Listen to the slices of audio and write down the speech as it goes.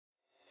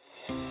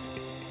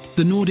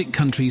The Nordic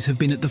countries have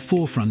been at the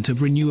forefront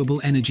of renewable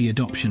energy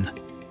adoption.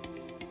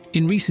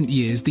 In recent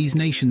years, these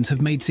nations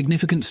have made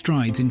significant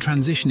strides in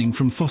transitioning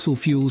from fossil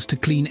fuels to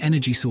clean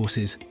energy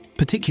sources,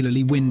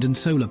 particularly wind and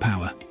solar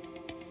power.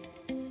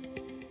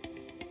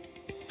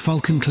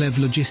 Falkenklev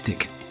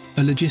Logistik,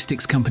 a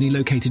logistics company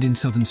located in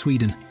southern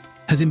Sweden,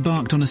 has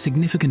embarked on a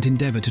significant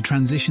endeavour to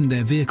transition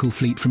their vehicle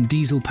fleet from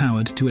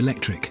diesel-powered to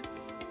electric.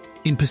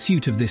 In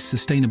pursuit of this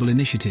sustainable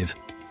initiative,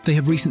 they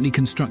have recently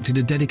constructed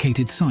a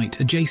dedicated site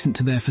adjacent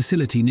to their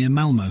facility near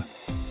Malmö,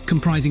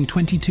 comprising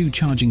 22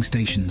 charging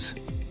stations.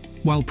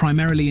 While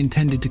primarily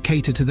intended to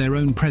cater to their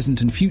own present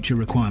and future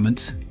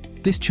requirements,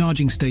 this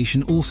charging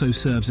station also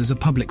serves as a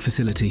public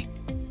facility,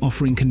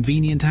 offering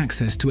convenient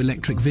access to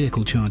electric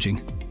vehicle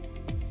charging.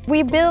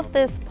 We built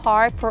this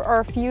park for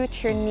our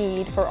future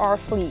need for our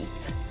fleet,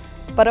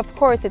 but of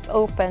course it's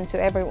open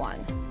to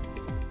everyone.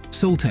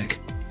 Soltech,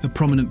 a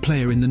prominent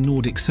player in the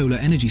Nordic solar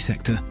energy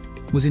sector,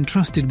 was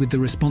entrusted with the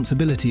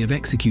responsibility of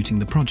executing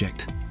the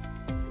project.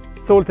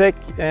 Soltech,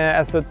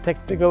 as a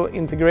technical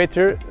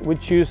integrator, would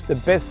choose the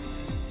best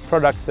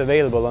products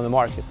available on the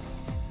market.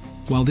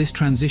 While this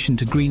transition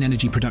to green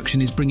energy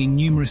production is bringing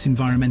numerous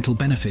environmental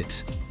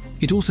benefits,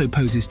 it also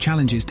poses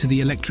challenges to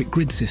the electric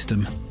grid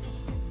system.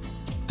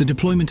 The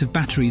deployment of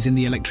batteries in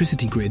the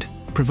electricity grid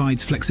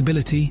provides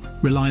flexibility,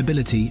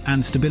 reliability,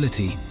 and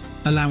stability,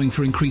 allowing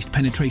for increased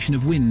penetration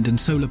of wind and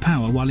solar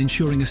power while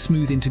ensuring a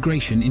smooth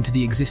integration into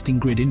the existing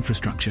grid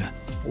infrastructure.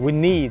 We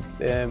need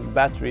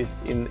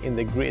batteries in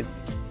the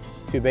grids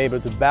to be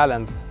able to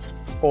balance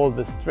all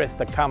the stress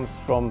that comes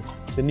from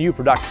the new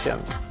production,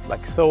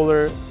 like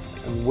solar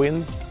and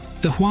wind.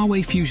 The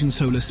Huawei Fusion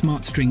Solar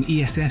Smart String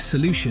ESS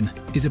solution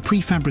is a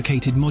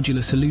prefabricated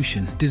modular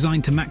solution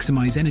designed to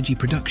maximize energy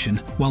production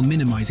while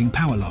minimizing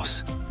power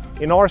loss.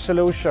 In our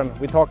solution,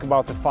 we talk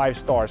about the 5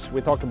 stars. We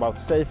talk about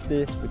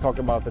safety, we talk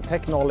about the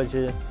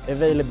technology,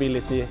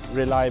 availability,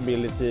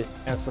 reliability,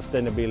 and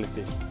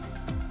sustainability.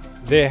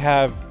 They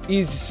have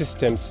easy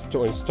systems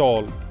to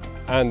install,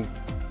 and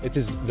it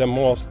is the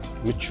most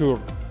mature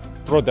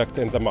product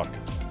in the market.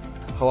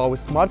 Huawei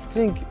Smart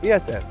String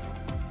ESS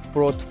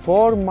brought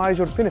 4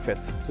 major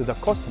benefits to the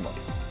customer: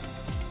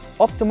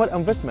 optimal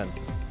investment,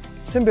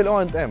 simple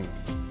O&M,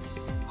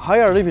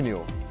 higher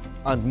revenue,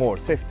 and more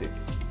safety.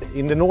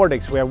 In the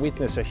Nordics, we have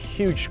witnessed a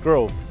huge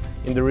growth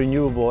in the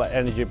renewable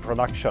energy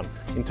production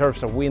in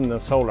terms of wind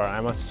and solar.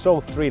 I'm so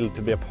thrilled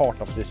to be a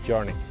part of this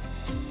journey.